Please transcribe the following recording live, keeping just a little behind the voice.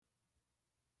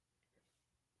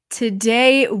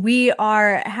Today, we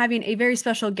are having a very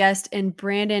special guest in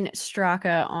Brandon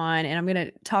Straka on, and I'm going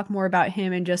to talk more about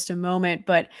him in just a moment.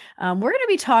 But we're going to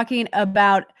be talking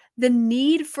about the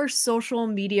need for social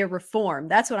media reform.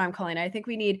 That's what I'm calling it. I think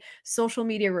we need social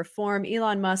media reform.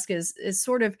 Elon Musk is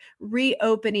sort of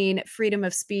reopening freedom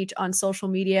of speech on social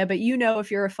media. But if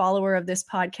you're a follower of this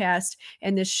podcast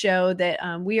and this show, that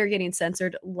we are getting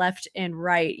censored left and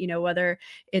right, whether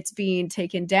it's being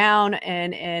taken down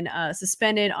and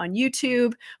suspended on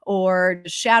YouTube or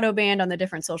shadow banned on the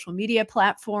different social media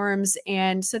platforms.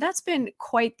 And so that's been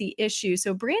quite the issue.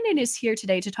 So Brandon is here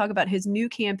today to talk about his new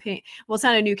campaign. Well, it's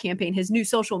not a new campaign, his new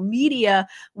social media,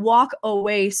 Walk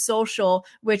Away Social,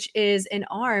 which is an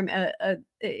arm,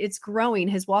 it's growing.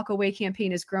 His Walk Away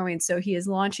campaign is growing. So he is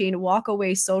launching Walk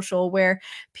Away Social, where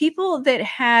people that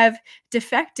have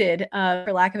defected,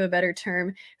 for lack of a better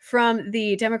term, from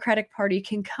the Democratic Party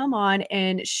can come on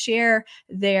and share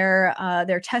their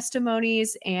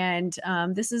testimonies. And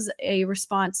this is a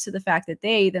response to the fact that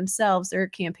they themselves, their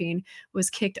campaign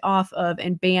was kicked off of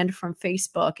and banned from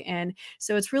Facebook. And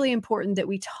so it's really important that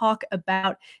we talk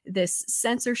about this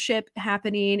censorship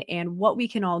happening and what we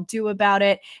can all do about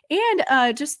it. And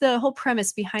just the whole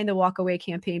premise behind the Walk Away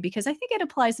campaign, because I think it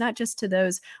applies not just to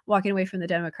those walking away from the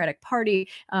Democratic Party.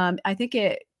 I think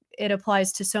it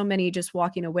applies to so many just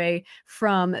walking away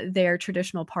from their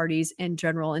traditional parties in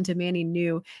general and demanding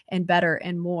new and better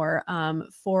and more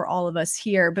for all of us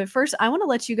here. But first, I want to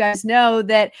let you guys know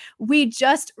that we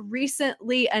just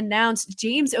recently announced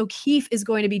James O'Keefe is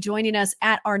going to be joining us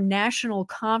at our national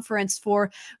conference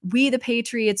for We the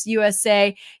Patriots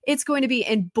USA. It's going to be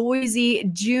in Boise,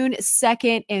 June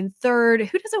 2nd and 3rd.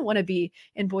 Who doesn't want to be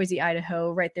in Boise,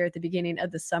 Idaho, right there at the beginning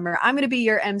of the summer? I'm going to be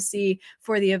your MC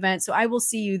for the event, so I will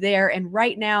see you there. And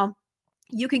right now,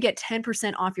 you can get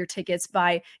 10% off your tickets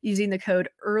by using the code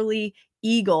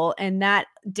EARLYEAGLE. And that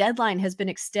deadline has been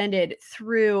extended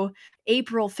through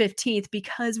April 15th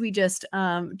because we just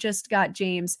got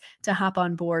James to hop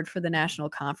on board for the national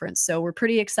conference. So we're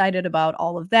pretty excited about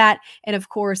all of that. And of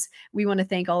course, we want to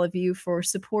thank all of you for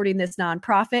supporting this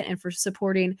nonprofit and for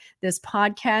supporting this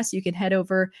podcast. You can head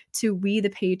over to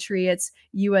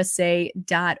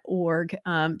wethepatriotsusa.org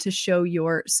to show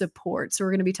your support. So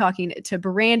we're going to be talking to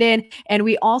Brandon, and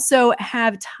we also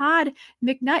have Todd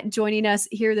McNutt joining us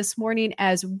here this morning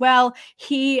as well.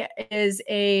 He is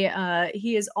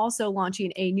also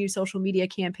launching a new social media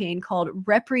campaign called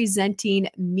Representing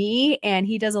Me, and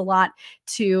he does a lot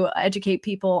to educate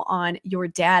people on your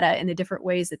data and the different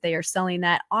ways that they are selling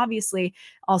that, obviously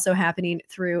also happening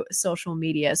through social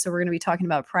media. So we're going to be talking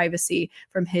about privacy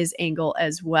from his angle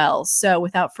as well. So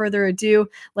without further ado,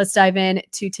 let's dive in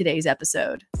to today's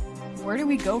episode. Where do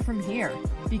we go from here?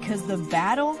 Because the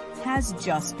battle has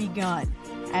just begun.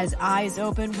 As eyes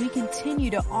open, we continue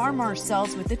to arm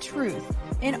ourselves with the truth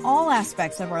in all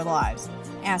aspects of our lives,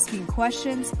 asking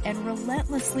questions and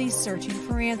relentlessly searching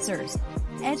for answers,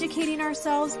 educating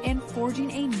ourselves and forging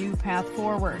a new path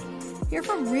forward. Hear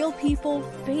from real people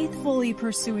faithfully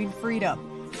pursuing freedom.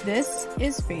 This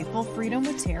is Faithful Freedom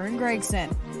with Taryn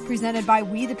Gregson, presented by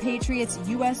We the Patriots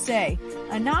USA,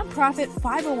 a nonprofit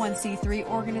 501c3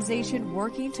 organization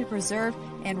working to preserve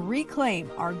and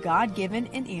reclaim our God-given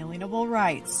inalienable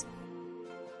rights.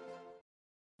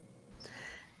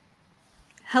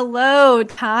 Hello,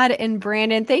 Todd and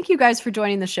Brandon. Thank you guys for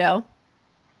joining the show.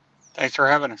 Thanks for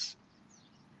having us.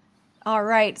 All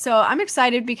right. So I'm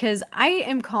excited because I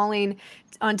am calling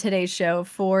on today's show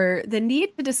for the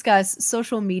need to discuss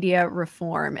social media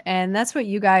reform. And that's what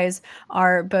you guys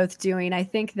are both doing. I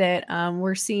think that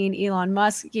we're seeing Elon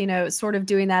Musk, sort of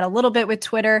doing that a little bit with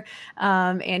Twitter.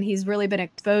 And he's really been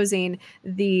exposing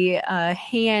the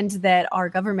hand that our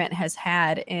government has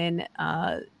had in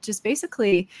just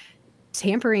basically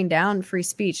tampering down free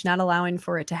speech, not allowing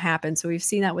for it to happen. So we've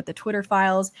seen that with the Twitter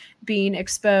files being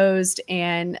exposed.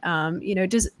 And,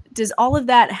 does all of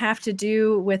that have to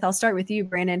do with, I'll start with you,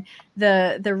 Brandon,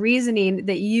 the reasoning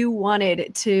that you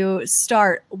wanted to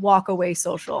start Walk Away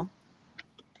Social?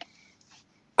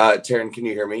 Taryn, can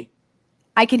you hear me?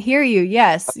 I can hear you.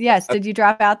 Yes. Did you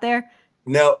drop out there?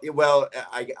 No. Well,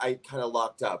 I kind of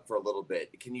locked up for a little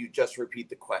bit. Can you just repeat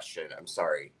the question? I'm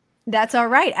sorry. That's all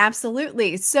right.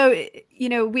 Absolutely. So,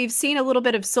 we've seen a little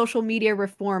bit of social media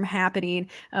reform happening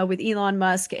with Elon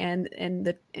Musk and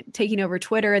the taking over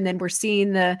Twitter. And then we're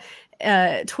seeing the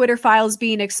Twitter files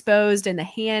being exposed and the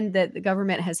hand that the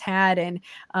government has had and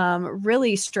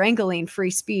really strangling free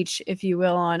speech, if you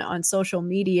will, on social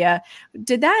media.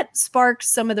 Did that spark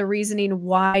some of the reasoning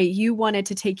why you wanted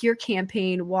to take your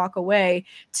campaign Walk Away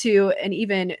to an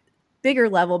even bigger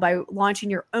level by launching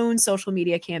your own social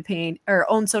media campaign or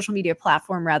own social media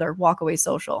platform, rather, Walk Away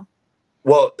Social?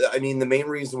 Well, I mean, the main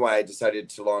reason why I decided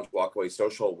to launch Walkaway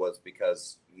Social was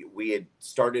because we had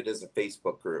started as a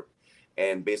Facebook group.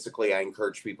 And basically, I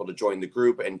encouraged people to join the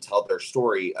group and tell their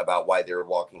story about why they were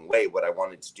walking away. What I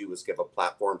wanted to do was give a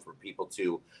platform for people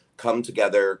to come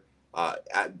together,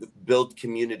 build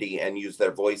community, and use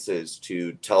their voices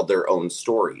to tell their own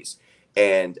stories.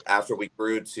 And after we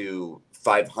grew to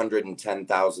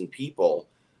 510,000 people,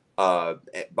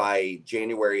 by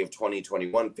January of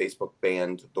 2021, Facebook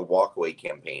banned the walkaway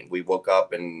campaign. We woke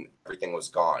up and everything was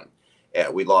gone.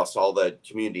 We lost all the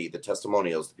community, the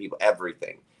testimonials, the people,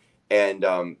 everything. And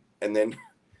then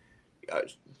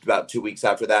about 2 weeks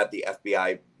after that, the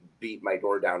FBI beat my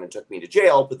door down and took me to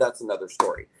jail, but that's another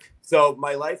story. So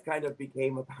my life kind of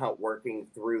became about working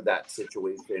through that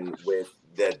situation with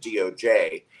the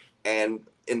DOJ. And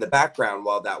in the background,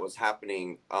 while that was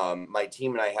happening, my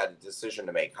team and I had a decision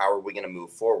to make. How are we going to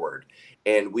move forward?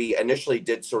 And we initially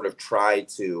did sort of try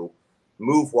to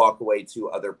move Walkaway to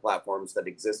other platforms that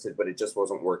existed, but it just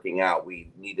wasn't working out.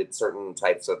 We needed certain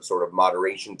types of sort of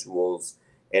moderation tools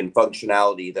and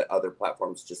functionality that other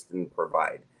platforms just didn't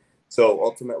provide. So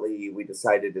ultimately, we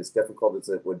decided, as difficult as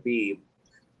it would be,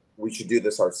 we should do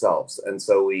this ourselves. And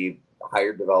so we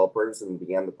hired developers and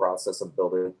began the process of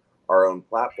building our own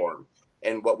platform.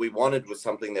 And what we wanted was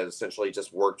something that essentially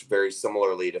just worked very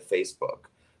similarly to Facebook.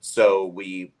 So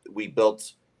we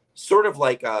built sort of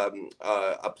like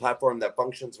a platform that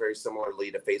functions very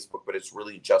similarly to Facebook, but it's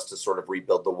really just to sort of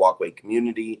rebuild the Walkway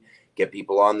community, get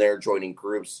people on there, joining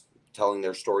groups, telling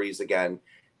their stories again.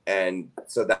 And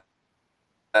so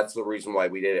that's the reason why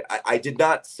we did it. I did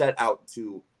not set out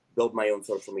to build my own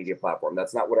social media platform.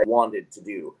 That's not what I wanted to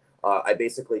do. I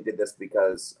basically did this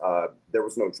because there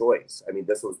was no choice. I mean,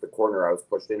 this was the corner I was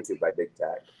pushed into by big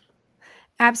tech.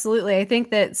 Absolutely. I think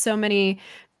that so many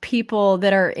people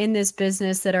that are in this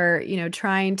business that are,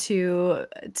 trying to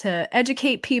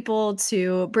educate people,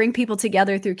 to bring people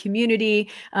together through community,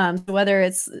 whether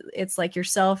it's like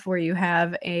yourself, where you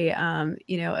have a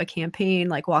campaign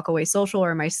like Walkaway Social,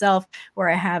 or myself,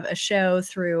 where I have a show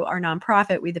through our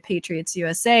nonprofit, We the Patriots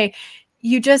USA.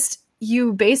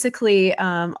 You basically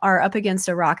are up against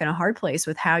a rock and a hard place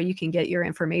with how you can get your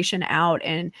information out.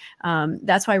 And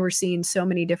that's why we're seeing so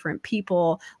many different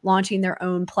people launching their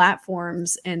own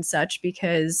platforms and such,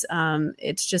 because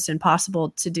it's just impossible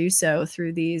to do so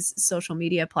through these social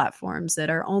media platforms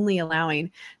that are only allowing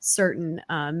certain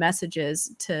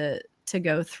messages to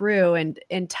go through.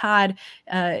 And Todd,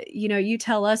 you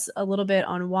tell us a little bit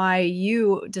on why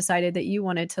you decided that you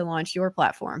wanted to launch your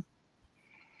platform.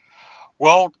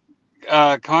 Well,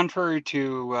 contrary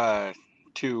to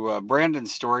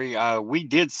Brandon's story, we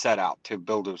did set out to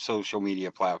build a social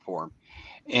media platform,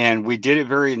 and we did it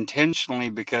very intentionally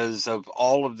because of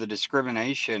all of the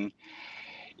discrimination.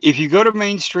 If you go to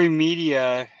mainstream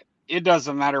media, it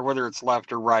doesn't matter whether it's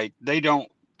left or right. They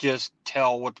don't just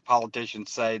tell what the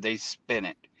politicians say; they spin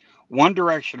it one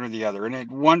direction or the other,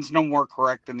 and one's no more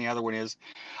correct than the other one is.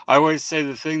 I always say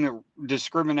the thing that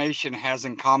discrimination has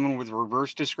in common with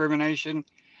reverse discrimination,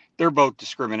 they're both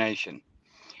discrimination.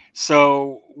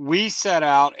 So we set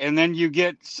out, and then you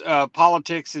get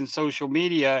politics and social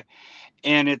media,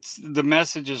 and the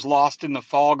message is lost in the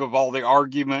fog of all the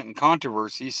argument and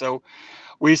controversy. So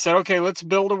we said, okay, let's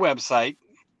build a website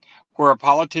where a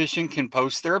politician can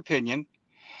post their opinion,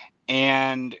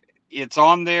 and it's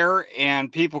on there,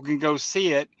 and people can go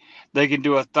see it. They can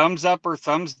do a thumbs up or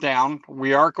thumbs down.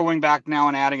 We are going back now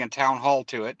and adding a town hall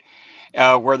to it,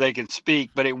 where they can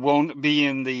speak, but it won't be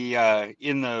in the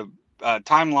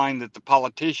timeline that the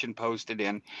politician posted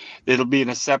in. It'll be in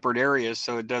a separate area,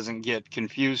 so it doesn't get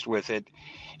confused with it,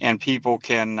 and people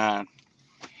can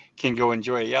go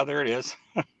enjoy it. Yeah, there it is.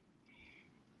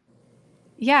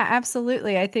 Yeah,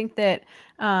 absolutely. I think that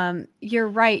you're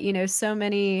right. So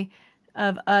many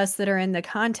of us that are in the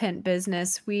content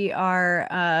business, we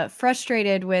are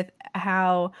frustrated with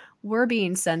how we're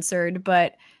being censored.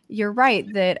 But you're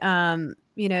right that,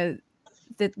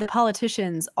 the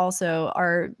politicians also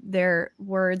their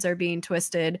words are being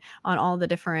twisted on all the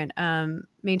different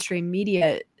mainstream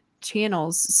media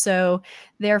channels. So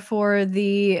therefore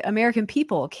the American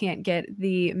people can't get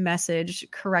the message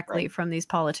correctly from these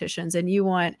politicians. And you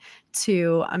want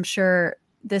to, I'm sure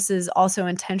this is also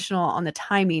intentional on the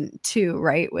timing too,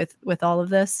 right? With all of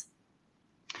this.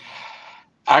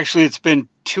 Actually, it's been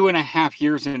 2.5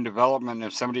 years in development.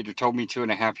 If somebody had told me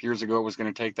 2.5 years ago it was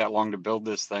going to take that long to build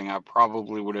this thing, I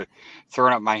probably would have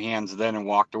thrown up my hands then and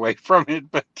walked away from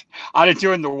it. But I didn't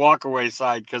do it in the walk away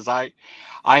side, because I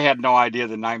had no idea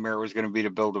the nightmare was going to be to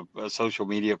build a social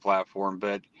media platform.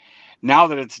 But now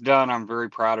that it's done, I'm very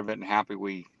proud of it and happy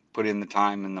we put in the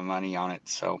time and the money on it.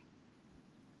 So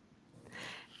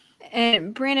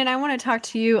And Brandon, I want to talk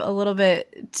to you a little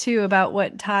bit too about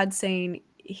what Todd's saying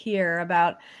here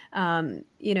about,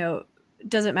 you know,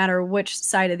 doesn't matter which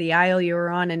side of the aisle you're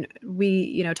on. And we,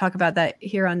 you know, talk about that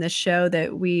here on this show,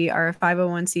 that we are a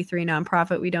 501c3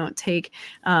 nonprofit. We don't take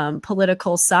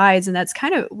political sides. And that's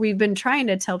kind of, we've been trying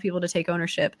to tell people to take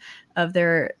ownership of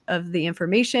the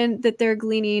information that they're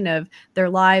gleaning, of their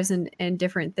lives and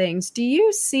different things. Do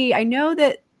you see, I know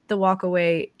that the Walk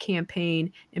Away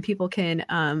campaign, and people can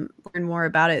learn more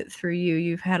about it through you.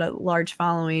 You've had a large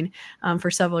following for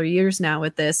several years now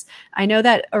with this. I know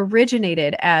that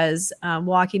originated as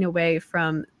walking away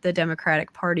from the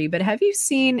Democratic Party, but have you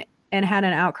seen and had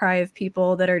an outcry of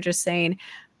people that are just saying,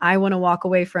 I want to walk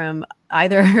away from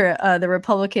either the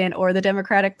Republican or the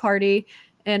Democratic Party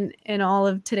in all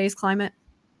of today's climate?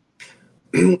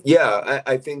 Yeah,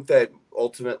 I think that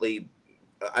ultimately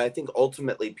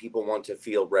people want to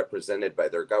feel represented by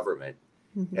their government.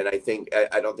 Mm-hmm. And I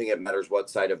don't think it matters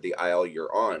what side of the aisle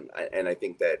you're on. And I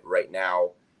think that right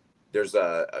now there's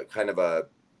a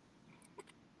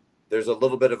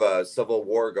little bit of a civil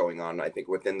war going on, I think,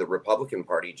 within the Republican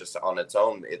Party just on its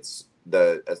own. It's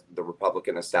the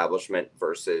Republican establishment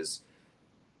versus,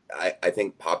 I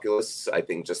think, populists. I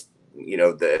think just, you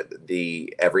know,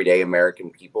 the everyday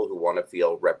American people who want to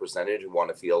feel represented, who want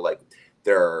to feel like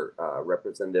there are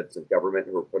representatives of government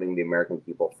who are putting the American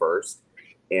people first.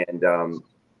 And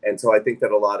so I think that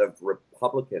a lot of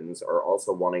Republicans are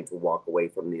also wanting to walk away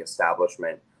from the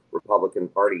establishment Republican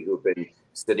Party, who've been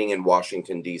sitting in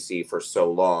Washington, D.C. for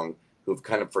so long, who've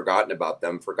kind of forgotten about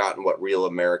them, forgotten what real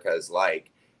America is like,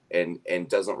 and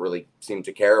doesn't really seem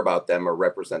to care about them or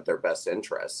represent their best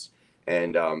interests.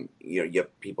 And, you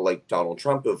have people like Donald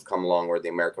Trump who have come along, or the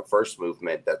America First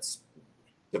movement that's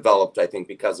developed, I think,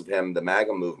 because of him, the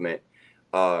MAGA movement,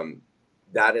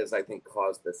 that has, I think,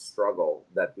 caused this struggle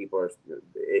that people are,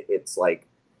 it's like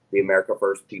the America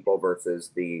First people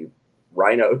versus the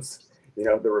rhinos,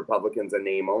 the Republicans in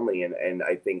name only. And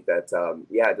I think that,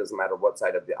 it doesn't matter what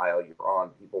side of the aisle you're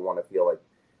on, people want to feel like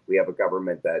we have a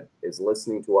government that is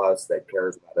listening to us, that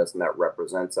cares about us, and that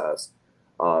represents us.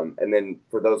 And then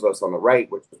for those of us on the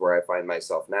right, which is where I find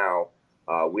myself now,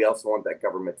 we also want that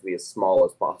government to be as small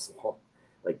as possible.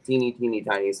 Like teeny,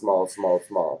 tiny, small.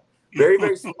 Very,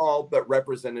 very small, but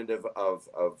representative of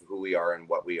who we are and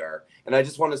what we are. And I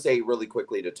just want to say really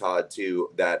quickly to Todd, too,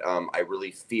 that I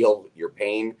really feel your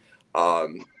pain.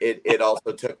 It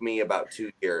also took me about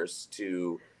 2 years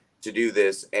to do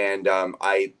this. And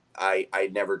I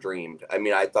never dreamed. I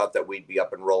mean, I thought that we'd be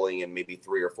up and rolling in maybe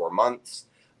 3 or 4 months.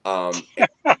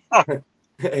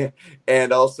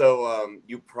 And also,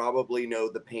 you probably know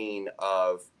the pain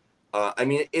of, I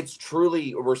mean, it's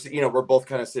truly, we're both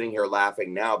kind of sitting here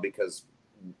laughing now because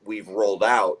we've rolled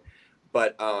out,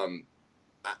 but,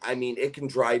 I mean, it can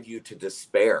drive you to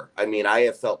despair. I mean, I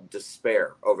have felt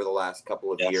despair over the last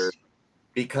couple of years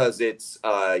because it's,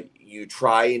 you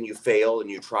try and you fail,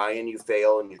 and you try and you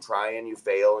fail, and you try and you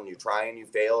fail, and you try and you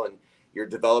fail. And your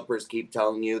developers keep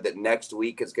telling you that next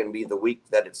week is going to be the week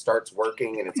that it starts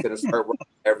working, and it's going to start working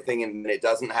everything. And it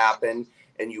doesn't happen.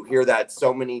 And you hear that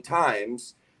so many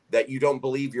times that you don't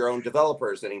believe your own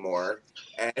developers anymore,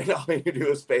 and all you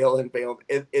do is fail and fail.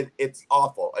 It's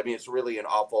awful. I mean, it's really an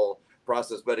awful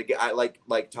process. But again, I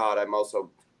like Todd, I'm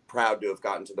also proud to have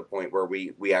gotten to the point where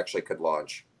we actually could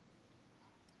launch,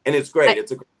 and it's great.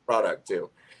 It's a great product too.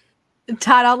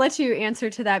 Todd, I'll let you answer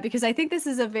to that, because I think this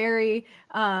is a very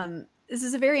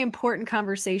important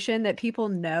conversation that people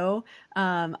know.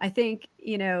 I think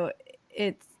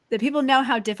it's that people know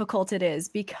how difficult it is,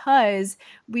 because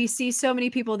we see so many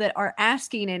people that are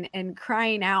asking and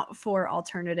crying out for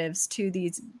alternatives to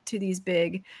these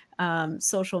big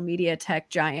social media tech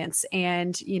giants.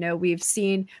 And, we've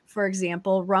seen, for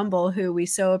example, Rumble, who we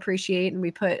so appreciate, and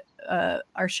we put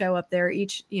our show up there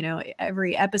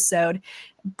every episode.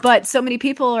 But so many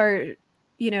people are,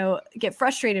 get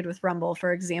frustrated with Rumble,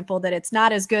 for example, that it's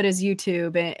not as good as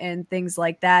YouTube and things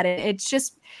like that. And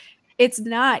it's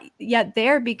not yet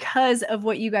there because of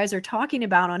what you guys are talking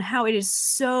about on how it is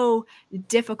so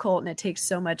difficult, and it takes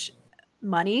so much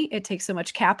money, it takes so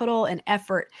much capital and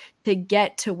effort to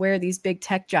get to where these big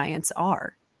tech giants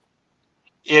are.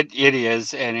 It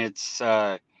is, and it's.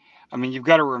 I mean, you've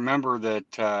got to remember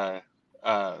that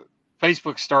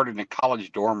Facebook started in a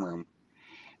college dorm room.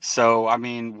 So, I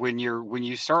mean, when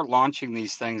you start launching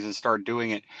these things and start doing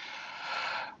it,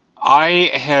 I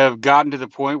have gotten to the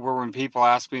point where when people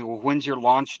ask me, well, when's your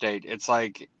launch date? It's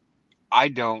like, I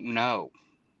don't know.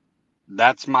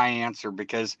 That's my answer,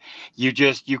 because you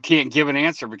can't give an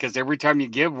answer, because every time you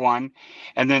give one,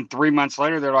 and then 3 months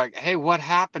later, they're like, hey, what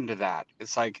happened to that?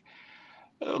 It's like,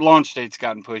 launch date's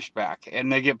gotten pushed back,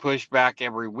 and they get pushed back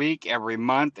every week, every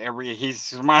month, he's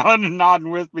smiling and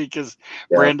nodding with me because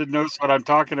Yeah. Brandon knows what I'm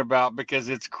talking about, because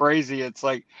it's crazy. It's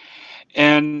like,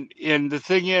 and the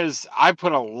thing is, I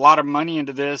put a lot of money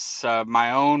into this,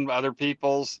 my own, other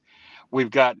people's. We've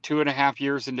got 2.5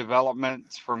 years in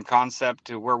development from concept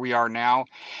to where we are now.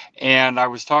 And I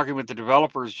was talking with the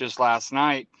developers just last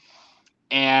night,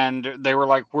 and they were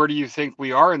like, "Where do you think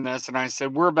we are in this?" And I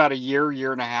said, "We're about a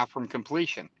year and a half from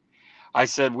completion." I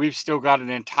said, "We've still got an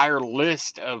entire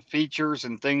list of features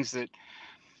and things that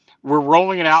we're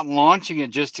rolling it out and launching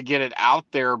it just to get it out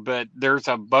there, but there's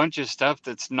a bunch of stuff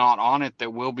that's not on it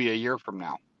that will be a year from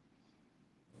now."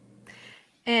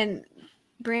 And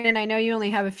Brandon, I know you only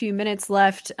have a few minutes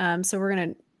left, so we're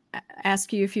going to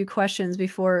ask you a few questions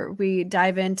before we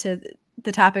dive into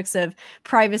the topics of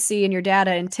privacy and your data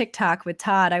and TikTok with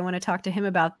Todd. I want to talk to him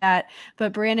about that.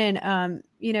 But Brandon,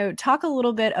 talk a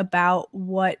little bit about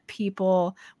what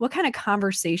kind of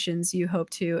conversations you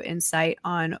hope to incite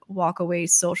on Walkaway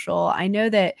Social. I know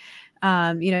that,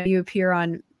 you appear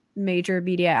on major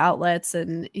media outlets,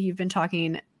 and you've been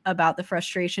talking about the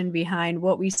frustration behind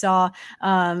what we saw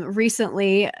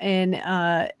recently in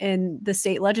the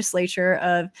state legislature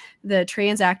of the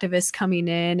trans activists coming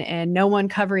in and no one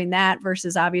covering that,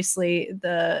 versus obviously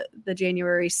the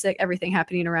January 6th, everything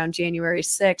happening around January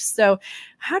 6th. So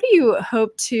how do you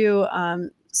hope to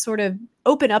sort of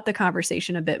open up the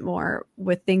conversation a bit more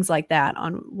with things like that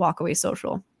on Walkaway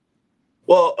Social?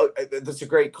 Well, that's a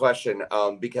great question,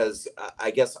 because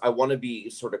I guess I want to be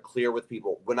sort of clear with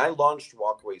people. When I launched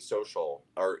Walkaway Social,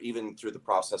 or even through the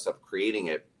process of creating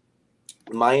it,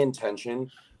 my intention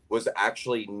was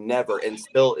actually never, and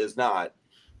still is not,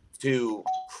 to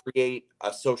create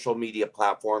a social media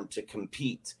platform to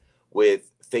compete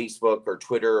with Facebook or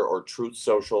Twitter or Truth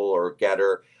Social or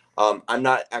Getter. I'm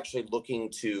not actually looking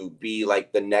to be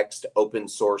like the next open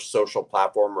source social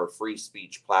platform or free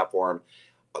speech platform.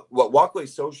 What Walkaway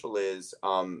Social is,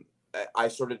 I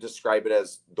sort of describe it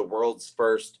as the world's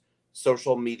first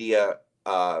social media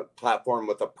platform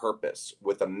with a purpose,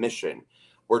 with a mission.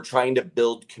 We're trying to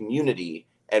build community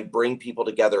and bring people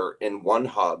together in one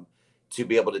hub to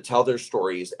be able to tell their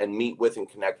stories and meet with and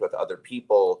connect with other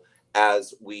people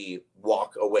as we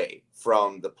walk away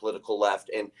from the political left.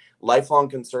 And lifelong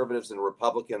conservatives and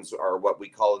Republicans are what we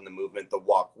call in the movement the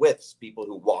walk withs, people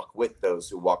who walk with those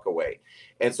who walk away.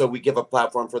 And so we give a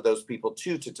platform for those people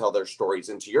too to tell their stories.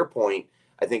 And to your point,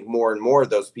 I think more and more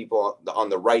those people on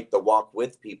the right, the walk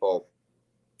with people,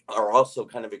 are also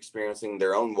kind of experiencing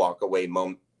their own walk away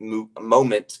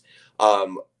moment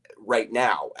right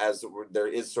now, as there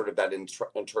is sort of that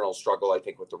internal struggle, I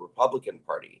think, with the Republican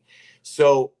Party.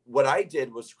 So what I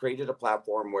did was created a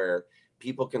platform where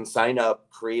people can sign up,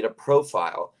 create a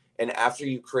profile, and after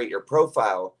you create your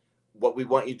profile, what we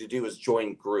want you to do is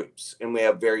join groups. And we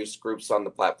have various groups on the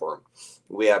platform.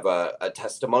 We have a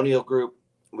testimonial group,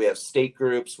 we have state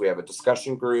groups, we have a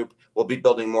discussion group. We'll be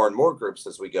building more and more groups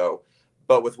as we go.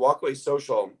 But with Walkaway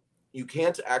Social, you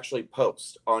can't actually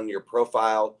post on your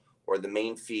profile or the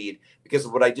main feed, because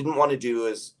what I didn't want to do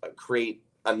is create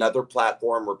another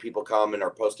platform where people come and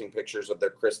are posting pictures of their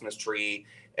Christmas tree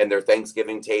and their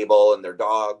Thanksgiving table and their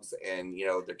dogs and,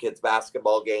 their kids'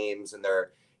 basketball games and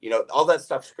their, all that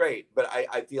stuff's great. But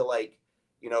I feel like,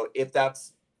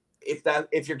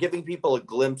 if you're giving people a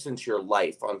glimpse into your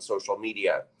life on social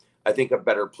media, I think a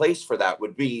better place for that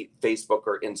would be Facebook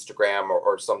or Instagram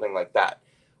or something like that.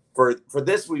 For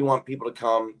this, we want people to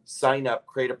come, sign up,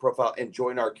 create a profile, and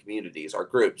join our communities, our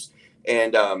groups.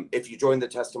 And if you join the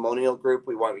testimonial group,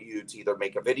 we want you to either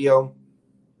make a video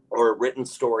or a written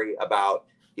story about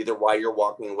either why you're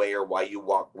walking away or why you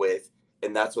walk with.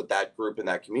 And that's what that group and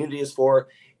that community is for.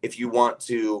 If you want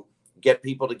to get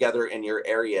people together in your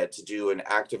area to do an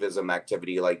activism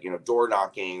activity like, door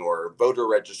knocking or voter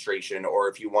registration, or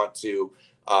if you want to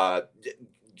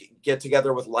get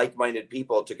together with like-minded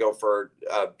people to go for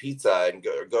pizza and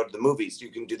go to the movies, you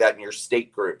can do that in your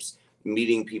state groups,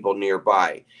 meeting people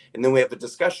nearby. And then we have a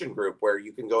discussion group where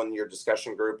you can go in your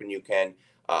discussion group and you can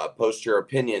post your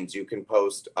opinions, you can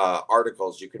post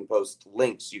articles, you can post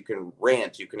links, you can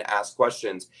rant, you can ask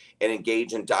questions and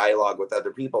engage in dialogue with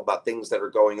other people about things that are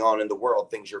going on in the world,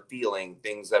 things you're feeling,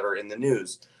 things that are in the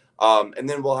news. And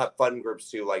then we'll have fun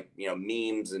groups too, like,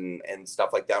 memes and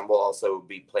stuff like that. And we'll also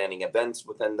be planning events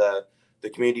within the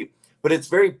community, but it's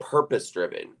very purpose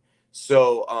driven.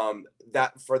 So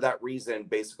that for that reason,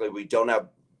 basically, we don't have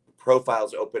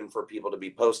profiles open for people to be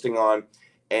posting on.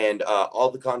 And all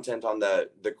the content on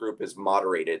the group is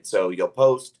moderated. So you'll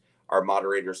post, our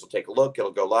moderators will take a look,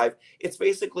 it'll go live. It's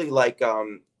basically like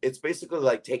it's basically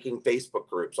like taking Facebook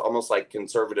groups, almost like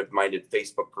conservative minded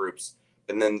Facebook groups,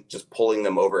 and then just pulling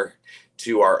them over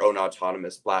to our own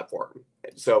autonomous platform.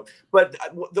 So, but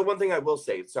the one thing I will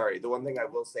say, is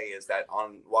that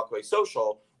on Walkaway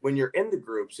Social, when you're in the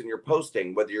groups and you're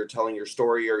posting, whether you're telling your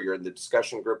story or you're in the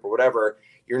discussion group or whatever,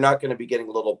 you're not going to be getting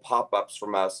little pop-ups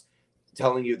from us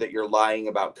telling you that you're lying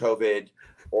about COVID,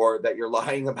 or that you're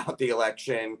lying about the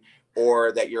election,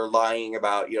 or that you're lying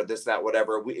about, this, that,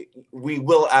 whatever. We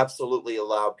will absolutely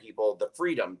allow people the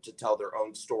freedom to tell their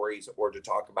own stories or to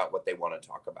talk about what they want to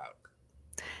talk about.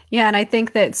 Yeah, and I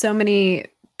think that so many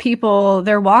people,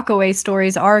 their walkaway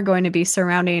stories are going to be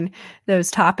surrounding those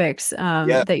topics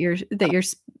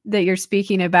that you're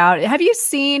speaking about. Have you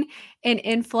seen an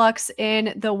influx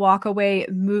in the walkaway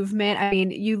movement? I mean,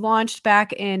 you launched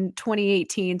back in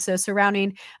 2018, so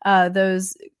surrounding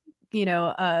those,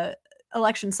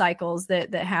 election cycles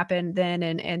that happened then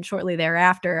and shortly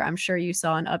thereafter. I'm sure you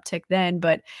saw an uptick then,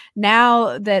 but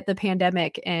now that the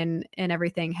pandemic and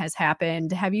everything has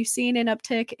happened, have you seen an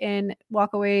uptick in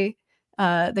walkaway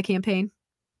the campaign?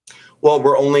 Well,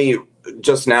 we're only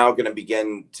just now going to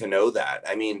begin to know that.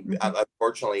 I mean,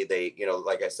 unfortunately, they,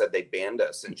 like I said, they banned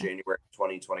us in January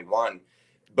 2021.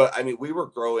 But I mean, we were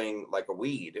growing like a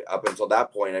weed up until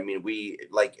that point. I mean, we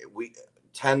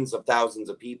tens of thousands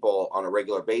of people on a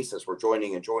regular basis were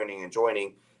joining,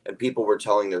 and people were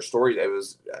telling their stories. It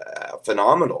was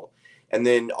phenomenal. And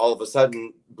then all of a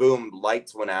sudden, boom,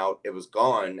 lights went out. It was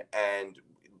gone. And,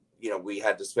 we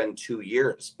had to spend 2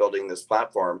 years building this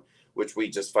platform, which we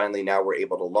just finally now were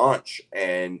able to launch.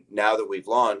 And now that we've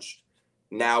launched,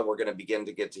 now we're going to begin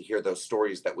to get to hear those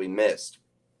stories that we missed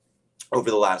over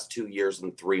the last 2 years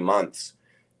and 3 months.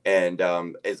 And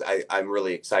I'm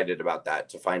really excited about that,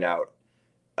 to find out,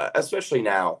 especially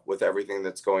now with everything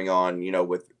that's going on,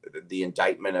 with the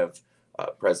indictment of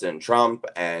President Trump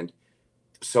and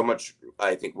so much,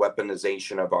 I think,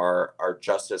 weaponization of our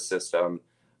justice system.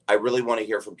 I really want to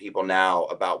hear from people now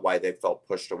about why they felt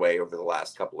pushed away over the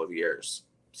last couple of years.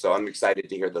 So I'm excited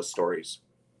to hear those stories.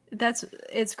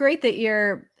 It's great that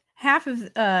you're half of,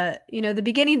 the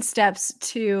beginning steps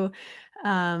to,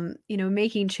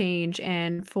 making change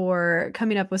and for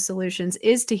coming up with solutions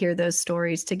is to hear those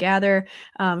stories, to gather,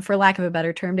 for lack of a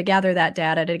better term, to gather that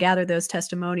data, to gather those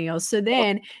testimonials. So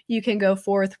then you can go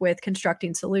forth with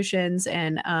constructing solutions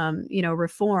and,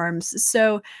 reforms.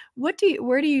 So where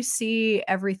do you see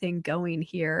everything going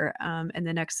here in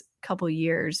the next couple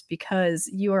years? Because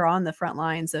you are on the front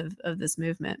lines of this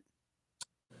movement.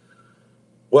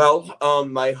 Well,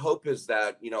 my hope is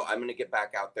that, I'm going to get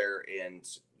back out there and,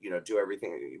 do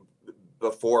everything.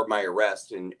 Before my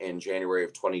arrest in January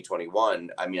of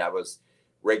 2021. I mean, I was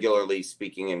regularly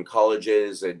speaking in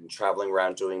colleges and traveling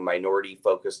around doing minority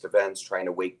focused events, trying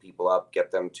to wake people up,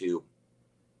 get them to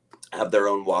have their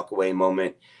own walkaway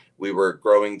moment. We were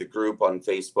growing the group on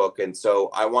Facebook. And so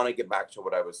I want to get back to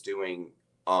what I was doing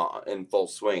in full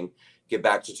swing, get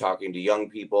back to talking to young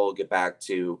people, get back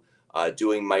to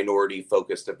doing minority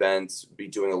focused events, be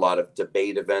doing a lot of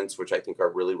debate events, which I think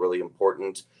are really, really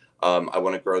important. I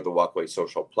want to grow the Walkaway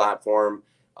Social platform.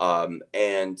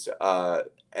 And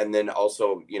then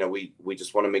also, we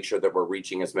just want to make sure that we're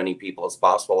reaching as many people as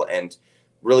possible. And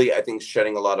really, I think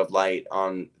shedding a lot of light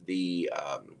on the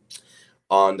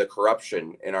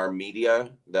corruption in our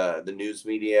media, the news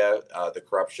media, the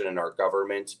corruption in our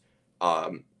government.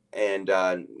 And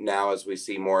now, as we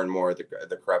see more and more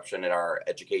the corruption in our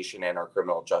education and our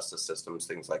criminal justice systems,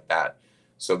 things like that.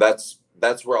 So that's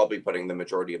where I'll be putting the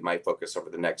majority of my focus over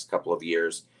the next couple of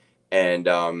years, and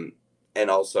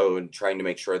also in trying to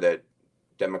make sure that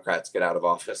Democrats get out of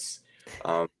office.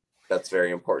 That's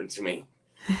very important to me.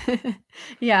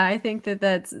 Yeah, I think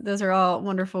those are all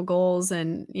wonderful goals,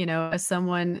 and as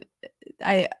someone,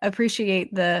 I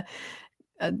appreciate the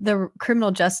criminal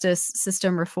justice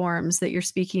system reforms that you're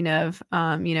speaking of.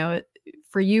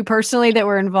 For you personally, that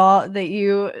were involved, that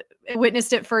you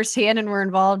witnessed it firsthand and were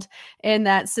involved in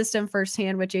that system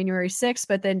firsthand with January 6th,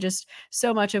 but then just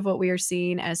so much of what we are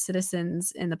seeing as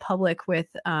citizens in the public with,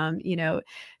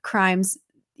 crimes,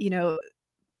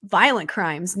 violent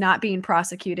crimes not being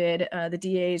prosecuted. The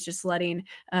DA is just letting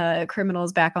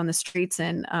criminals back on the streets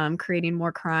and creating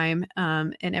more crime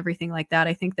and everything like that.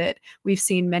 I think that we've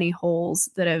seen many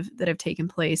holes that have taken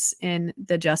place in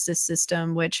the justice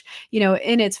system, which,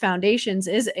 in its foundations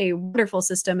is a wonderful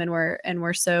system. And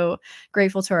we're so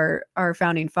grateful to our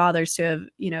founding fathers to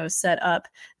have, set up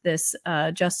this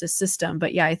justice system.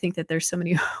 But yeah, I think that there's so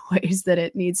many ways that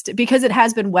it needs to, because it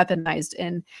has been weaponized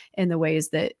in the ways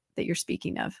that you're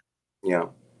speaking of. Yeah.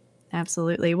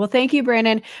 Absolutely. Well, thank you,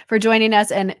 Brandon, for joining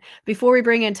us. And before we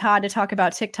bring in Todd to talk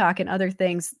about TikTok and other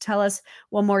things, tell us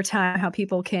one more time how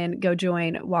people can go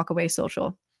join Walkaway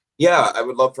Social. Yeah, I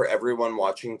would love for everyone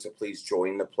watching to please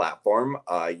join the platform.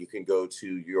 You can go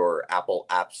to your Apple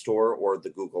App Store or the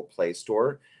Google Play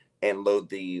Store and load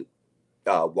the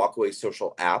Walkaway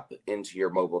Social app into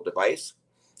your mobile device,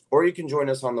 or you can join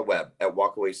us on the web at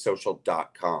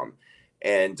walkawaysocial.com.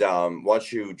 And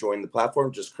once you join the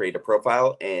platform, just create a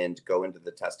profile and go into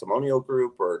the testimonial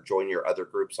group or join your other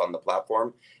groups on the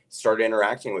platform. Start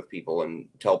interacting with people and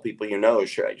tell people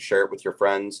share it with your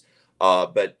friends.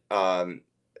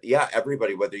 Yeah,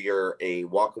 everybody, whether you're a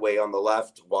walk away on the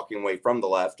left, walking away from the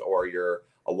left, or you're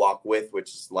a walk with,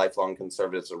 which is lifelong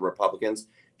conservatives or Republicans,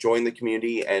 join the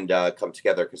community and come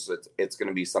together, because it's going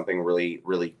to be something really,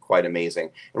 really quite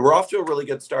amazing. And we're off to a really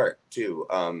good start too.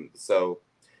 So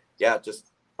yeah,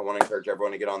 I want to encourage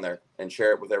everyone to get on there and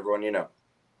share it with everyone you know.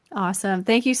 Awesome.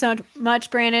 Thank you so much,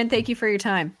 Brandon. Thank you for your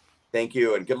time. Thank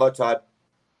you, and good luck, Todd.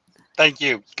 Thank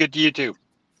you. Good to you too.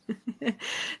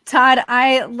 Todd,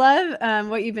 I love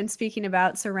what you've been speaking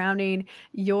about surrounding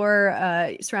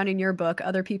your book,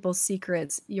 Other People's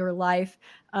Secrets, Your Life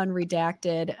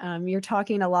Unredacted. You're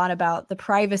talking a lot about the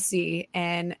privacy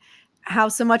and how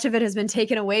so much of it has been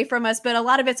taken away from us, but a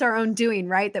lot of it's our own doing,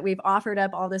 right? That we've offered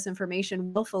up all this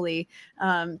information willfully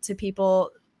to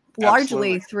people,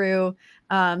 largely through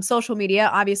social media,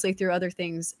 obviously through other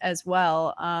things as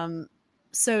well.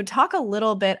 So talk a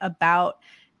little bit about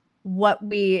what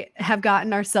we have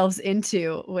gotten ourselves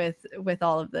into with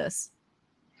all of this.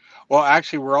 Well,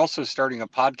 actually, we're also starting a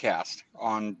podcast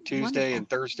on Tuesday Wonderful. and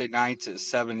Thursday nights at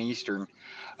 7 Eastern.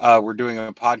 We're doing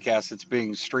a podcast that's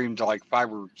being streamed to like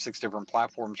 5 or 6 different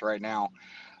platforms right now,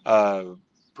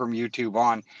 from YouTube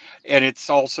on. And it's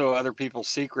also Other People's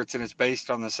Secrets, and it's based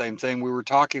on the same thing. We were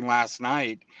talking last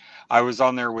night. I was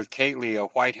on there with Kaylee, a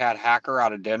white hat hacker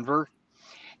out of Denver.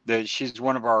 That she's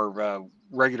one of our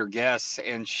regular guests,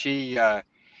 and she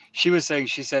was saying,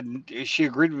 she said she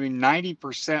agreed with me,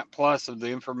 90% plus of the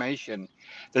information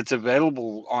that's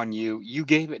available on you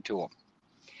gave it to them,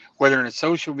 whether in a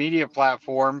social media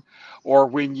platform or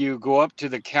when you go up to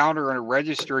the counter in a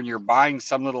register and you're buying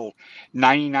some little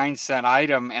 99-cent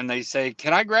item and they say,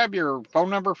 can I grab your phone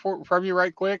number from you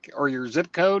right quick, or your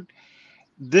zip code?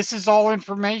 This is all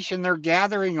information they're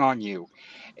gathering on you.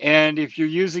 And if you're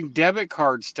using debit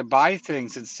cards to buy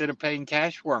things instead of paying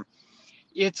cash for them,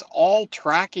 it's all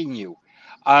tracking you.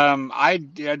 I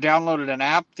downloaded an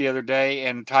app the other day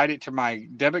and tied it to my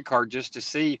debit card just to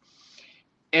see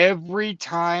every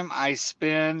time I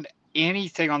spend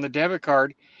anything on the debit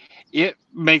card, it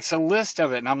makes a list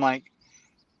of it. And I'm like,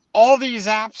 all these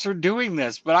apps are doing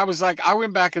this. But I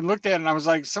went back and looked at it, and I was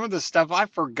like, some of the stuff I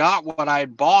forgot what I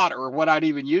had bought or what I'd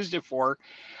even used it for.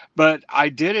 But I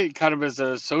did it kind of as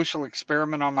a social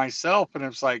experiment on myself. And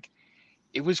it's like,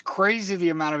 it was crazy the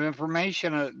amount of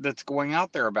information that's going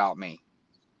out there about me.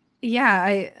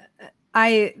 Yeah,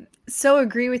 I so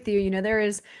agree with you. There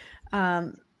is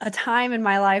a time in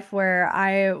my life where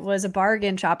I was a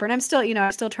bargain shopper, and I'm still, I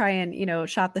still try and,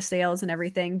 shop the sales and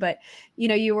everything, but,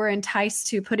 you were enticed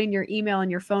to put in your email and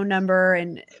your phone number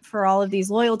and for all of these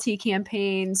loyalty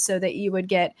campaigns so that you would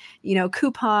get,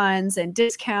 coupons and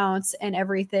discounts and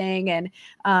everything. And,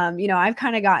 I've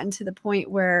kind of gotten to the point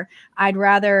where I'd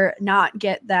rather not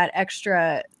get that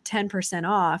extra 10%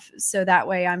 off, so that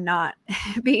way I'm not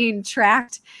being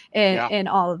tracked in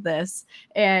all of this.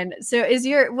 And so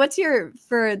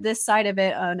for this side of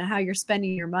it on how you're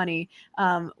spending your money,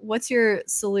 what's your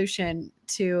solution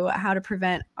to how to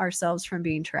prevent ourselves from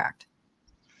being tracked?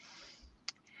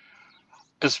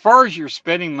 As far as your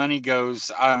spending money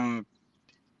goes,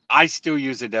 I still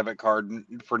use a debit card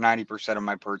for 90% of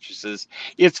my purchases.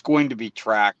 It's going to be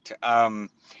tracked.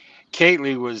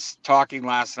 Kaylee was talking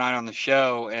last night on the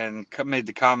show and made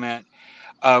the comment,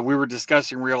 we were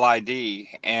discussing real ID,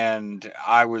 and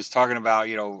I was talking about,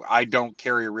 I don't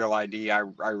carry a real ID. I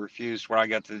refused when I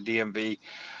got to the DMV.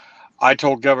 I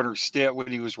told Governor Stitt when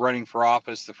he was running for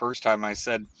office the first time, he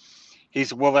said,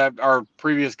 well, our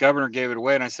previous governor gave it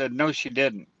away. And I said, no, she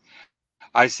didn't.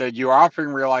 I said, you're offering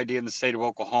real ID in the state of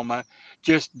Oklahoma.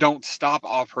 Just don't stop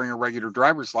offering a regular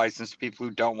driver's license to people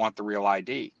who don't want the real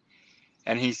ID.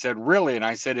 And he said, really? And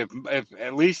I said, if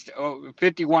at least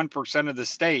 51% of the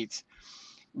states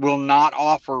will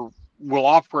offer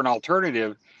an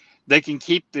alternative, they can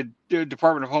keep the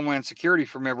Department of Homeland Security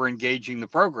from ever engaging the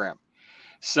program.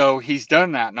 So he's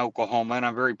done that in Oklahoma, and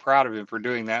I'm very proud of him for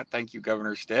doing that. Thank you,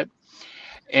 Governor Stitt.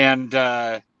 And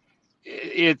but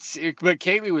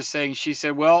Kaylee was saying, she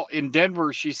said, well, in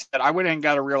Denver, she said, I went and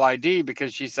got a real ID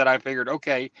because she said, I figured,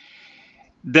 okay,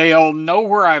 they'll know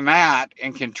where I'm at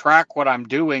and can track what I'm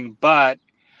doing, but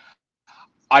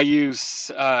I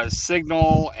use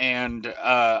Signal and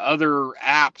other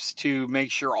apps to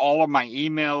make sure all of my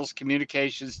emails,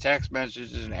 communications, text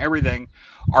messages, and everything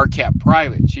are kept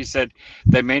private. She said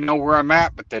they may know where I'm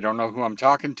at, but they don't know who I'm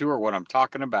talking to or what I'm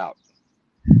talking about.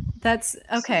 That's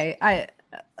okay.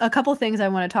 A couple things I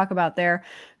want to talk about there.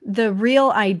 The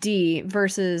real ID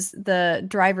versus the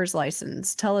driver's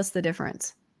license. Tell us the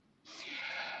difference.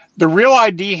 The real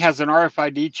ID has an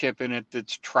RFID chip in it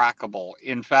that's trackable.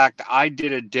 In fact, I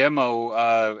did a demo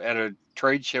at a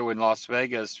trade show in Las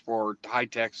Vegas for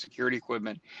high-tech security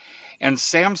equipment, and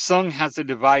Samsung has a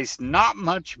device not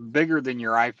much bigger than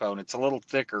your iPhone. It's a little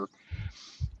thicker,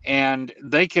 and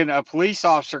a police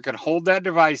officer can hold that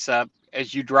device up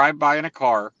as you drive by in a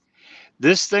car.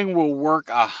 This thing will work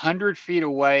 100 feet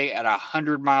away at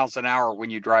 100 miles an hour when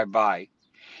you drive by.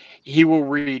 He will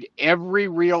read every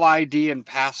real ID and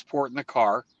passport in the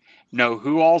car, know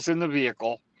who all's in the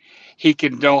vehicle. He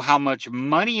can know how much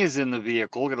money is in the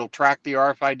vehicle. It'll track the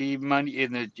RFID money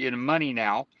in money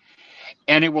now,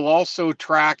 and it will also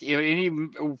track any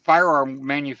firearm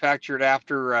manufactured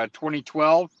after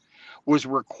 2012 was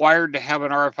required to have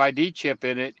an RFID chip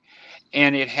in it,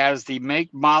 and it has the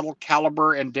make, model,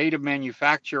 caliber, and date of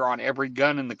manufacture on every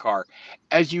gun in the car.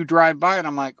 As you drive by it,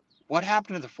 I'm like, what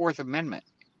happened to the Fourth Amendment?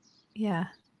 Yeah.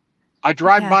 I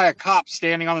drive by a cop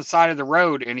standing on the side of the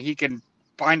road, and he can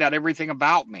find out everything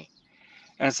about me.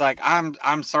 And it's like,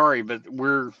 I'm sorry, but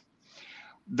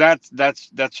that's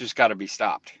just got to be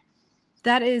stopped.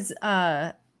 That is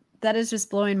just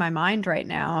blowing my mind right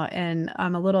now, and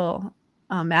I'm a little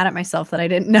mad at myself that I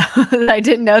didn't know that I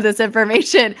didn't know this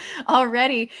information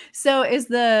already. So is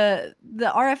the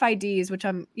RFIDs, which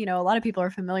a lot of people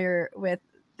are familiar with,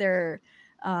 their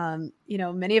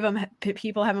many of them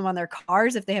people have them on their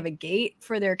cars if they have a gate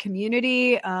for their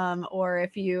community, or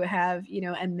if you have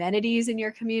amenities in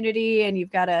your community and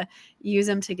you've got to use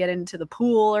them to get into the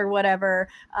pool or whatever,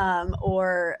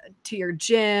 or to your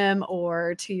gym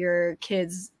or to your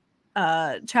kids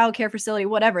childcare facility,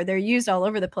 whatever. They're used all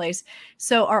over the place.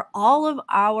 So are all of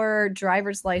our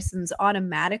driver's license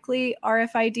automatically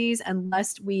RFIDs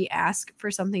unless we ask for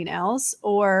something else?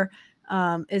 Or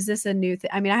is this a new thing?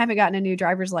 I mean, I haven't gotten a new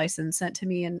driver's license sent to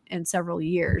me in several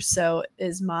years. So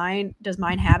does mine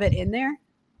have it in there?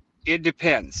 It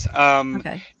depends.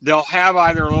 Okay. They'll have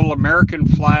either a little American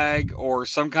flag or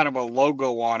some kind of a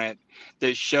logo on it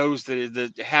that shows that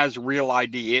it has real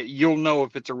ID. You'll know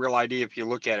if it's a real ID if you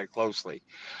look at it closely.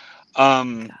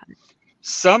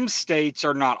 Some states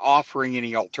are not offering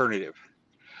any alternative.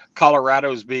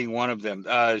 Colorado's being one of them.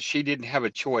 She didn't have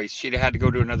a choice. She'd had to go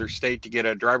to another state to get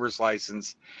a driver's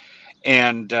license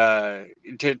and to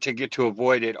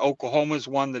avoid it. Oklahoma's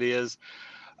one that is.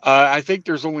 I think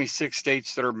there's only 6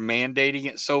 states that are mandating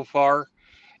it so far,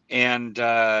 and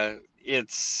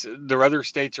it's the other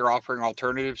states are offering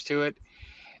alternatives to it.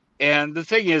 And the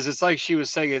thing is, it's like she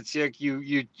was saying, it's like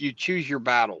you choose your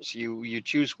battles. You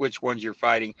choose which ones you're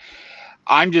fighting.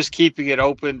 I'm just keeping it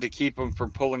open to keep them from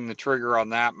pulling the trigger on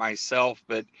that myself,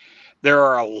 but there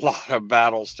are a lot of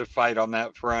battles to fight on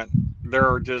that front.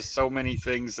 There are just so many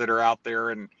things that are out there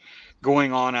and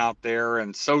going on out there,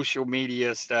 and social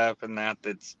media stuff and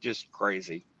that's just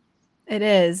crazy. It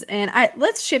is. And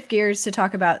let's shift gears to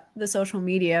talk about the social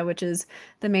media, which is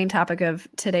the main topic of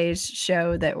today's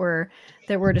show that we're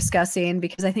discussing,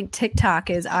 because I think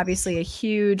TikTok is obviously a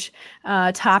huge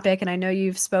topic. And I know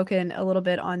you've spoken a little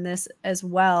bit on this as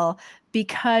well,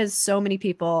 because so many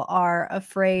people are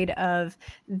afraid of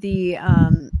the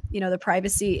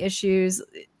privacy issues.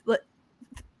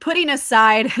 Putting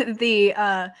aside the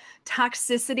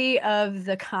toxicity of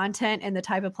the content and the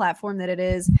type of platform that it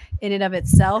is in and of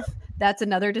itself, that's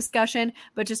another discussion.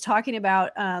 But just talking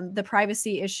about the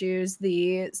privacy issues,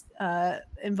 the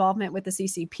involvement with the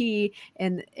CCP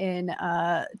in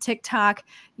TikTok,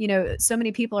 so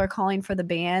many people are calling for the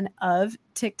ban of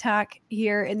TikTok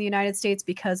here in the United States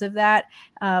because of that.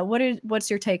 What's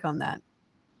your take on that?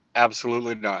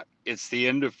 Absolutely not. It's the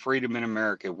end of freedom in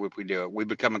America if we do it. We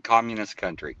become a communist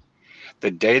country. The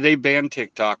day they ban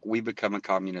TikTok, we become a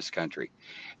communist country,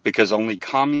 because only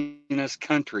communist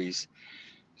countries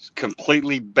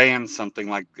completely ban something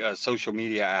like a social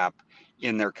media app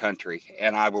in their country.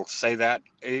 And I will say that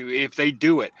if they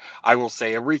do it, I will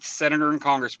say every senator and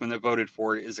congressman that voted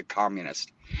for it is a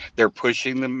communist. They're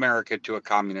pushing America to a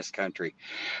communist country.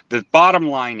 The bottom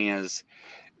line is,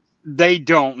 they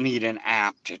don't need an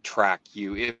app to track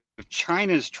you. If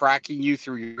China's tracking you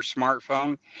through your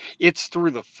smartphone, it's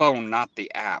through the phone, not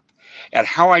the app. And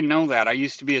how I know that, I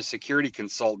used to be a security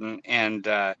consultant, and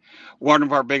one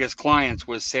of our biggest clients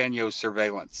was Sanyo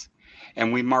Surveillance,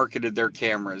 and we marketed their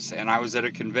cameras. And I was at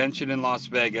a convention in Las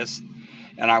Vegas,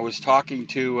 and I was talking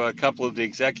to a couple of the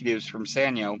executives from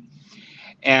Sanyo,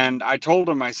 and I told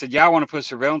them, I said, "Yeah, I want to put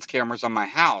surveillance cameras on my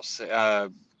house."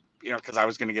 Because I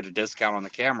was going to get a discount on the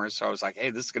cameras. So I was like, "Hey,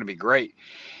 this is going to be great."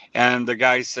 And the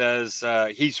guy says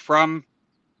he's from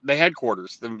the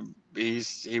headquarters.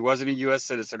 He wasn't a U.S.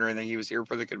 citizen or anything. He was here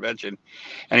for the convention,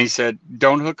 and he said,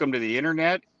 "Don't hook them to the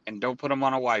internet and don't put them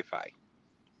on a Wi-Fi."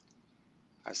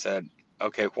 I said,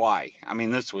 "Okay, why?" I mean,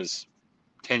 this was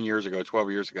 10 years ago, 12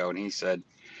 years ago, and he said,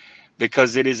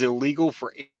 "Because it is illegal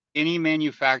for any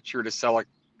manufacturer to sell a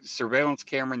surveillance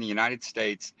camera in the United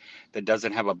States that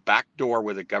doesn't have a back door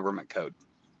with a government code."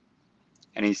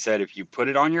 And he said, "If you put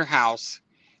it on your house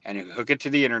and you hook it to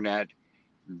the internet,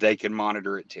 they can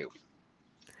monitor it too."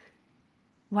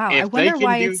 Wow. I If they wonder can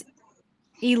why do it's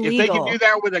if they can do illegal.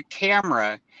 that with a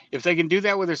camera, if they can do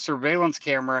that with a surveillance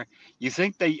camera, you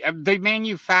think they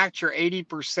manufacture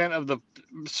 80% of the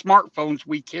smartphones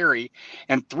we carry,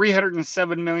 and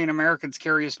 307 million Americans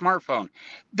carry a smartphone.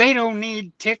 They don't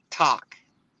need TikTok.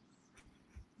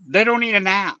 They don't need an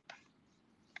app.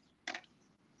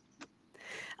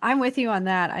 I'm with you on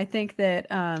that. I think that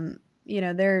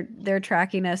they're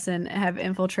tracking us and have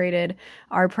infiltrated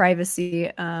our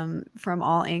privacy from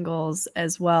all angles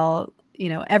as well.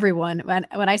 Everyone.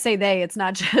 When I say they, it's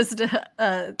not just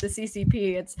the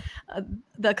CCP. It's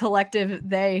the collective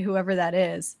they, whoever that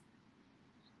is.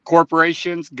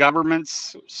 Corporations,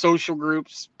 governments, social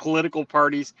groups, political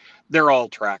parties, they're all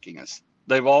tracking us.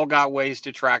 They've all got ways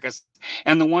to track us.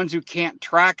 And the ones who can't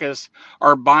track us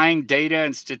are buying data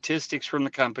and statistics from the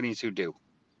companies who do.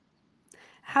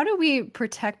 How do we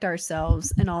protect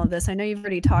ourselves in all of this? I know you've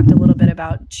already talked a little bit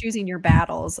about choosing your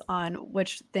battles on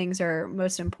which things are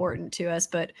most important to us,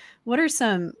 but what are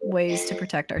some ways to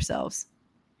protect ourselves?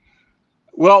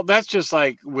 Well, that's just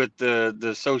like with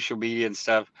the social media and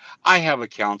stuff. I have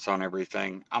accounts on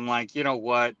everything. I'm like, you know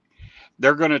what?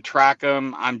 They're going to track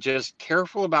them. I'm just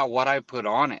careful about what I put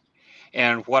on it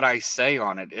and what I say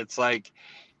on it. It's like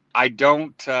I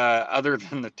don't, other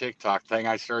than the TikTok thing,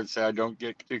 I started to say I don't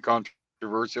get too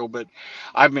controversial, but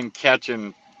I've been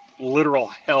catching literal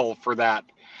hell for that.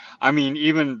 I mean,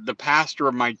 even the pastor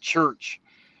of my church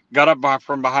got up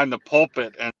from behind the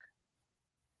pulpit and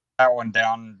that one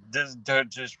down,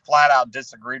 just flat out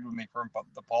disagreed with me from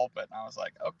the pulpit. And I was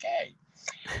like, okay.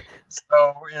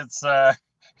 So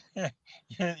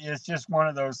it's just one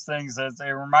of those things that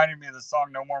it reminded me of the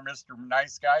song "No More Mr.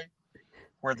 Nice Guy,"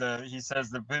 where he says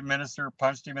the minister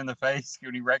punched him in the face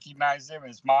when he recognized him.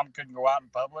 His mom couldn't go out in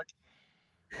public.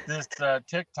 This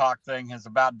TikTok thing has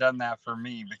about done that for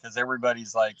me, because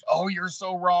everybody's like, "Oh, you're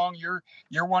so wrong.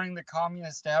 You're wanting the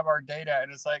communists to have our data,"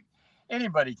 and it's like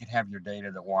anybody can have your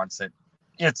data that wants it.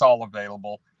 It's all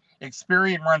available.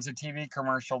 Experian runs a TV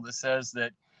commercial that says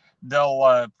that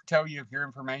they'll tell you if your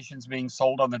information is being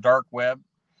sold on the dark web,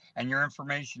 and your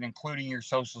information, including your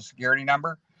social security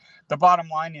number. The bottom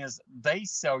line is they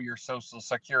sell your social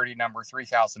security number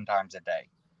 3,000 times a day,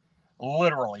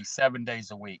 literally 7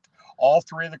 days a week. All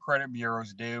three of the credit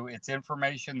bureaus do. It's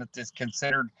information that is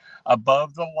considered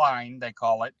above the line, they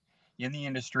call it, in the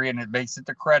industry, and it makes it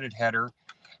the credit header.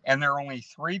 And there are only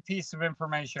three pieces of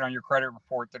information on your credit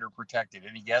report that are protected.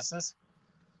 Any guesses?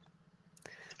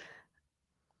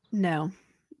 No.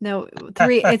 No,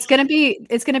 three. It's gonna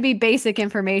be basic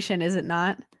information, is it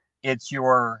not? It's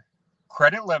your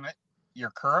credit limit,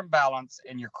 your current balance,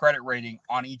 and your credit rating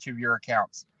on each of your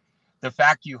accounts. The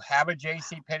fact you have a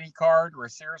JCPenney card or a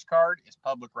Sears card is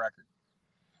public record.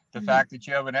 The fact that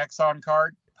you have an Exxon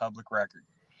card, public record.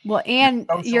 Well, and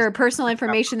your personal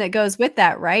information that goes with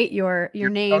that, right? Your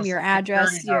name, your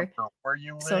address, your number, where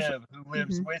you social. live, who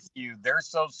lives with you, their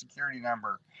social security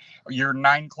number, your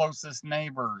 9 closest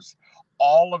neighbors.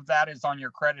 All of that is on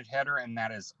your credit header, and that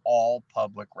is all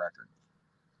public record.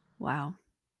 Wow.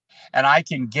 And I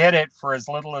can get it for as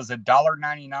little as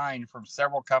 $1.99 from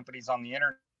several companies on the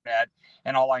internet,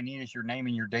 and all I need is your name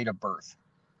and your date of birth.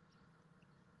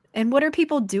 And what are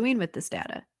people doing with this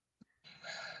data?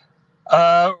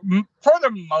 For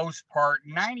the most part,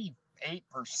 98%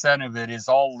 of it is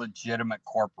all legitimate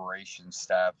corporation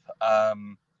stuff.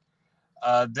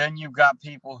 Then you've got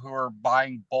people who are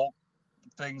buying bulk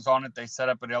things on it. They set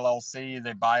up an LLC,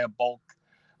 they buy a bulk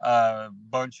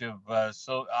bunch of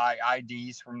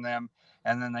IDs from them,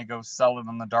 and then they go sell it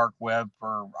on the dark web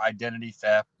for identity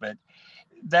theft. But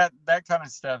that kind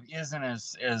of stuff isn't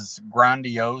as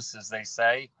grandiose as they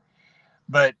say.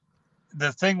 But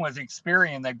the thing with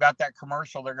Experian, they've got that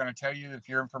commercial. They're going to tell you if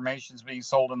your information is being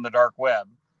sold in the dark web.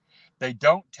 They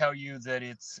don't tell you that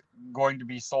it's going to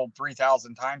be sold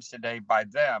 3,000 times today by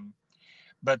them.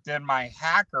 But then my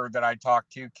hacker that I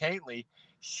talked to, Kaylee,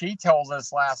 she tells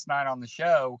us last night on the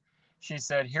show, she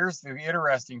said, here's the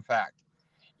interesting fact.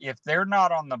 If they're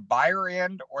not on the buyer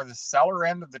end or the seller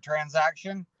end of the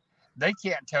transaction, they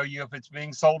can't tell you if it's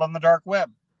being sold on the dark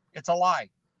web. It's a lie.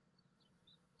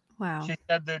 Wow. She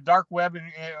said the dark web and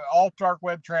all dark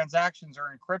web transactions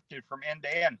are encrypted from end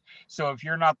to end. So if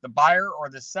you're not the buyer or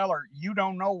the seller, you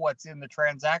don't know what's in the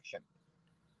transaction.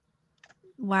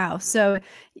 Wow. So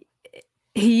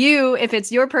you, if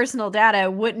it's your personal data,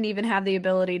 wouldn't even have the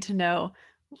ability to know.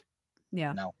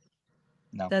 Yeah. No.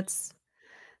 That's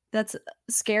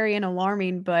scary and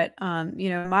alarming. But,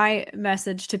 my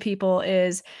message to people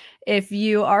is if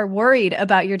you are worried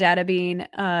about your data being,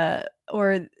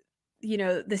 or,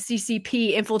 the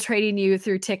CCP infiltrating you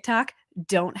through TikTok,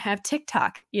 don't have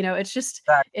TikTok. It's just,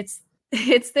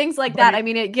 it's things like that. I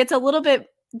mean, it gets a little bit,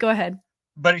 go ahead.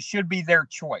 But it should be their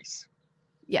choice.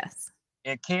 Yes.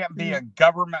 It can't be a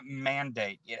government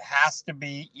mandate. It has to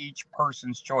be each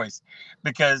person's choice,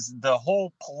 because the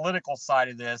whole political side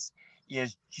of this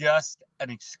is just an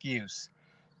excuse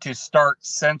to start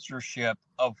censorship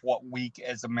of what we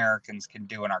as Americans can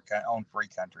do in our own free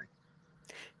country.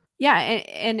 Yeah,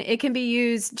 and it can be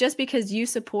used just because you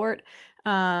support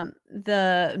the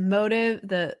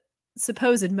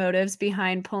supposed motives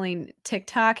behind pulling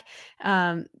TikTok,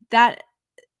 that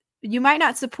you might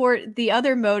not support the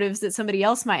other motives that somebody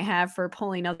else might have for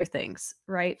pulling other things,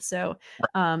 right? So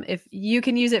if you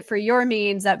can use it for your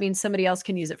means, that means somebody else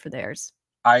can use it for theirs.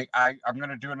 I'm going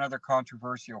to do another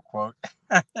controversial quote.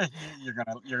 You're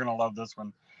gonna love this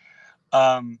one.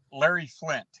 Larry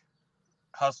Flint,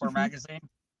 Hustler magazine.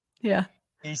 Yeah.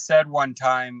 He said one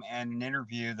time in an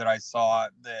interview that I saw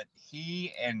that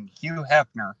he and Hugh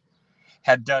Hefner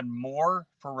had done more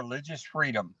for religious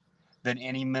freedom than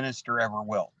any minister ever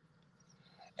will.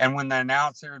 And when the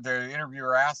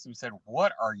interviewer asked him, said,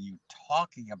 "What are you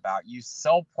talking about? You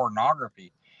sell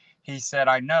pornography." He said,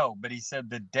 "I know," but he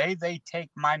said, "The day they take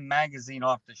my magazine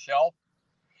off the shelf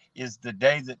is the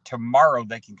day that tomorrow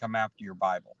they can come after your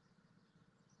Bible."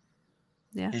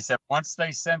 Yeah. He said, once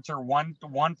they censor one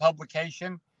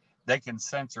publication, they can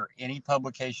censor any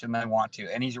publication they want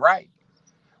to. And he's right.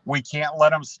 We can't let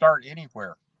them start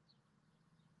anywhere.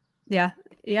 Yeah.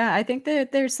 Yeah. I think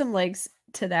that there's some legs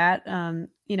to that.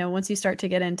 Once you start to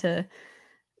get into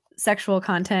sexual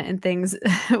content and things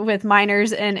with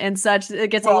minors and such,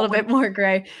 it gets a little bit more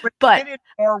gray. But get it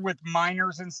more with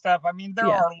minors and stuff. I mean, there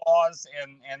are laws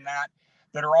and that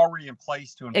are already in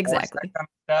place to enforce that kind of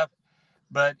stuff.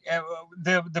 But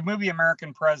the movie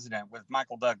American President with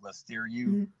Michael Douglas, are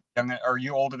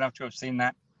you old enough to have seen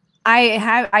that? I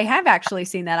have actually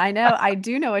seen that. I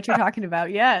do know what you're talking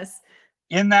about. Yes.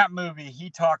 In that movie,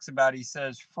 he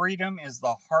says, freedom is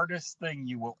the hardest thing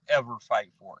you will ever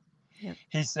fight for. Yep.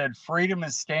 He said, freedom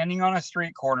is standing on a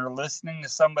street corner, listening to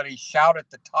somebody shout at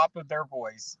the top of their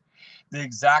voice, the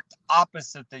exact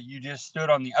opposite that you just stood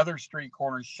on the other street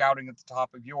corner shouting at the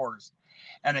top of yours,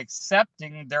 and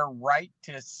accepting their right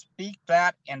to speak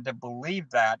that and to believe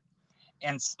that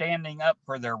and standing up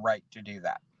for their right to do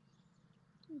that.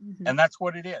 Mm-hmm. And that's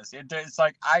what it is. It's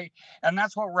like and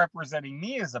that's what representing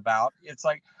me is about. It's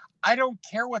like, I don't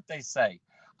care what they say.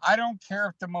 I don't care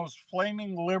if the most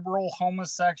flaming liberal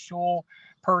homosexual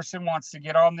person wants to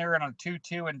get on there in a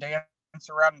tutu and dance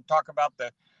around and talk about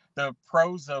the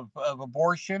pros of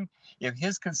abortion. If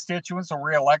his constituents will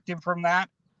reelect him from that,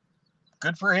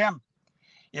 good for him.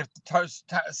 If the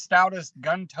stoutest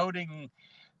gun-toting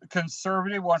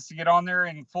conservative wants to get on there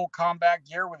in full combat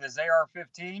gear with his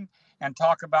AR-15 and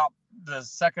talk about the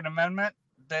Second Amendment,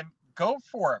 then go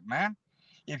for it, man.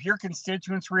 If your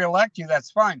constituents reelect you,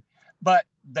 that's fine. But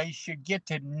they should get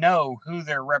to know who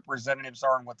their representatives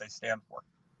are and what they stand for.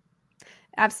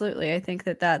 Absolutely. I think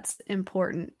that that's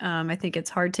important. I think it's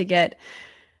hard to get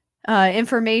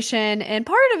information, and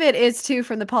part of it is too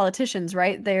from the politicians,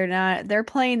 right? They're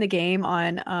playing the game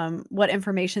on what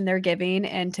information they're giving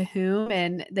and to whom,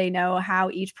 and they know how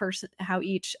each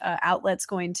outlet's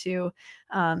going to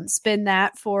spin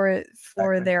that for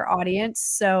their audience.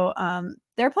 So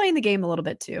they're playing the game a little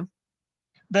bit too.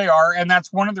 They are, and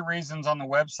that's one of the reasons on the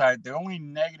website, the only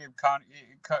negative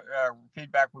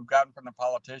feedback we've gotten from the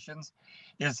politicians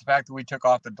is the fact that we took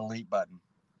off the delete button.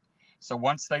 So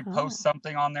once they post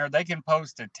something on there, they can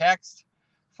post a text,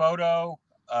 photo,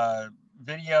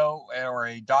 video, or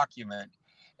a document.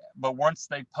 But once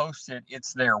they post it,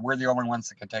 it's there. We're the only ones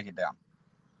that can take it down.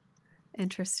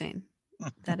 Interesting.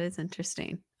 That is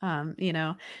interesting.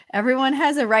 Everyone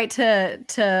has a right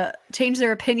to change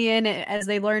their opinion as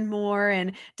they learn more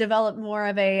and develop more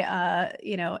of a,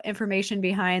 information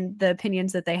behind the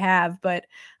opinions that they have. But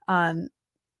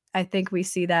I think we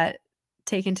see that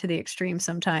taken to the extreme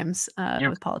sometimes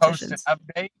with politicians. Post an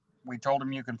update. We told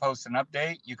them you can post an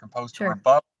update. You can post a Sure.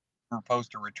 rebuttal or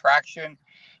post a retraction.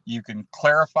 You can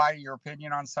clarify your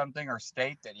opinion on something or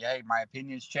state that, hey, my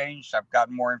opinion's changed. I've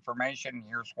gotten more information.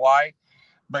 Here's why.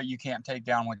 But you can't take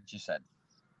down what you said.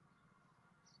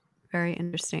 Very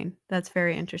interesting. That's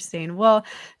very interesting. Well,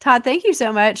 Todd, thank you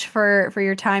so much for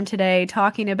your time today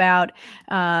talking about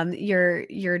your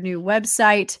new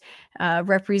website,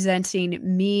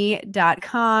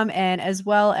 representingme.com, and as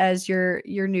well as your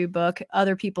new book,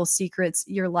 Other People's Secrets,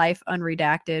 Your Life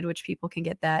Unredacted, which people can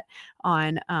get that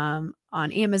on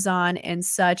Amazon and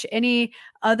such. Any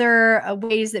other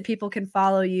ways that people can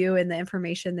follow you and the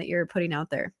information that you're putting out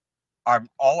there? I'm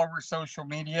all over social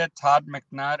media, Todd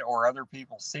McNutt or Other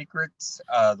People's Secrets,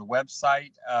 the website,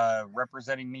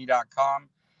 representingme.com.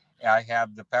 I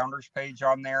have the founders page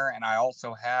on there, and I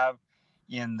also have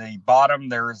in the bottom,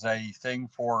 there's a thing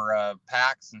for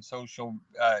PACs and social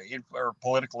or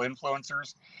political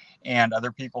influencers, and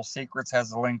Other People's Secrets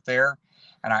has a link there.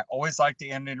 And I always like to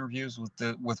end interviews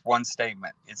with one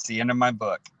statement. It's the end of my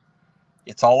book.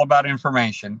 It's all about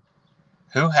information.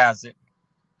 Who has it?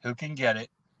 Who can get it?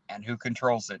 And who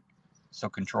controls it. So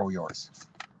control yours.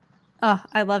 Oh,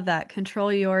 I love that.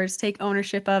 Control yours. Take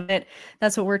ownership of it.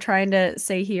 That's what we're trying to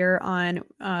say here on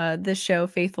this show,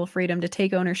 Faithful Freedom, to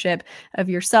take ownership of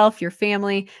yourself, your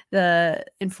family, the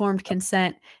informed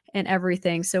consent, and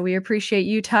everything. So we appreciate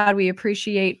you, Todd. We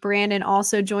appreciate Brandon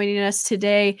also joining us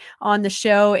today on the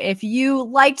show. If you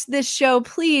liked this show,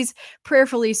 please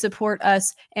prayerfully support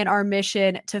us and our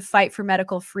mission to fight for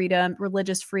medical freedom,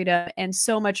 religious freedom, and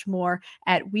so much more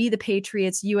at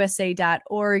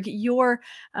wethepatriotsusa.org. Your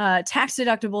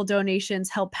tax-deductible donations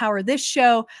help power this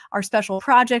show, our special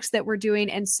projects that we're doing,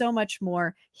 and so much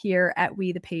more here at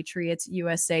We the Patriots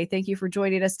USA. Thank you for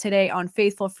joining us today on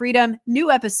Faithful Freedom.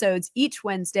 New episodes each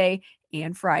Wednesday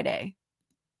and Friday.